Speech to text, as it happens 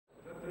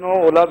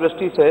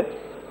ओलावृष्टि से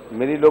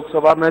मेरी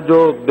लोकसभा में जो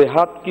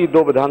देहात की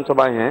 2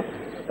 विधानसभाएं हैं,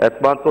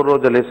 एतमादपुर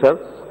और जलेसर,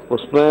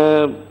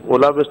 उसमें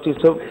ओलावृष्टि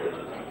से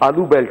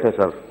आलू बेल्ट है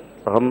सर।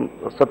 हम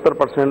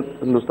 70%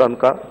 हिंदुस्तान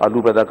का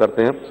आलू पैदा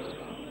करते हैं।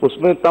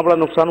 उसमें इतना बड़ा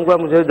नुकसान हुआ,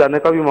 मुझे जाने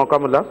का भी मौका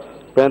मिला।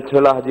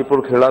 पैंथखेड़ा,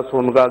 हाजीपुर खेड़ा,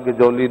 सोनगा,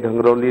 गिजौली,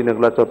 ढंगरौली,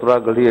 नगला चतरा,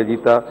 गढ़ी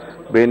अजीता,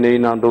 बेनई,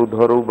 नांदो,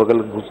 धौरऊ,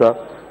 बगल भूसा,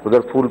 उधर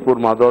फूलपुर,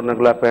 मादौर,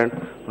 नगला पैंट,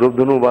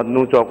 रूपधनु,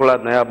 बादनू, चौकड़ा,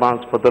 नया बांस,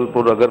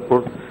 फतलपुर,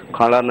 अगरपुर,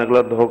 खाड़ा,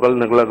 नगला, धोकल,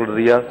 नगला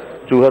गडरिया,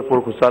 चूहरपुर,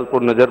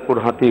 खुशालपुर, नजरपुर,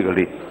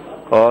 हाथीगढ़ी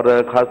और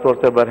खासतौर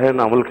से बरहन,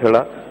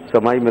 नावलखेड़ा,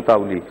 समाई,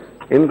 मितावली,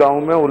 इन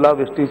गांवों में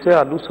ओलावृष्टि से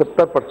आलू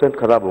 70%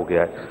 खराब हो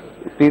गया है।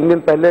 3 दिन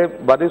पहले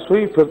बारिश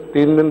हुई, फिर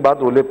 3 दिन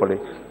बाद ओले पड़े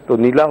तो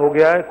नीला हो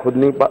गया है,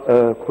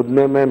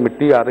 खुदने में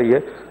मिट्टी आ रही है।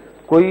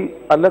 कोई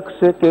अलग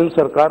से केंद्र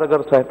सरकार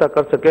अगर सहायता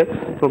कर सके,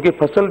 क्योंकि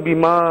फसल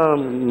बीमा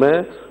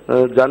में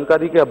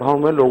जानकारी के अभाव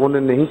में लोगों ने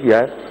नहीं किया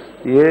है।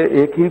 ये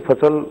एक ही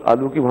फसल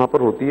आलू की वहाँ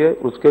पर होती है,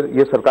 उसके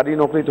ये सरकारी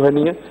नौकरी तो है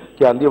नहीं है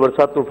कि आंधी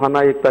बरसात तूफान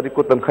आए 1 तारीख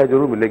को तनख्वाह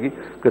जरूर मिलेगी।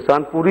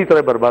 किसान पूरी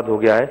तरह बर्बाद हो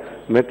गया है।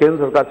 मैं केंद्र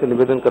सरकार से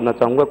निवेदन करना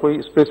चाहूँगा, कोई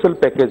स्पेशल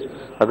पैकेज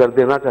अगर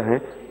देना चाहें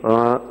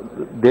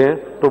दें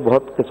तो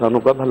बहुत किसानों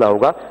का भला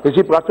होगा।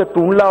 इसी प्रकार से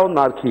टूंडला और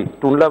नारखी,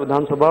 टूंडला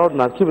विधानसभा और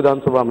नारखी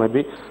विधानसभा में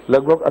भी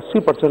लगभग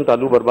 80%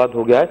 आलू बर्बाद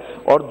हो गया है।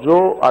 और जो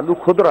आलू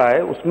खुद रहा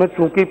है उसमें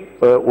चूंकि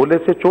ओले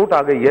से चोट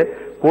आ गई है,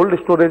 कोल्ड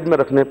स्टोरेज में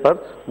रखने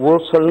पर वो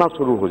सड़ना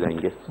शुरू हो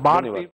जाएंगे।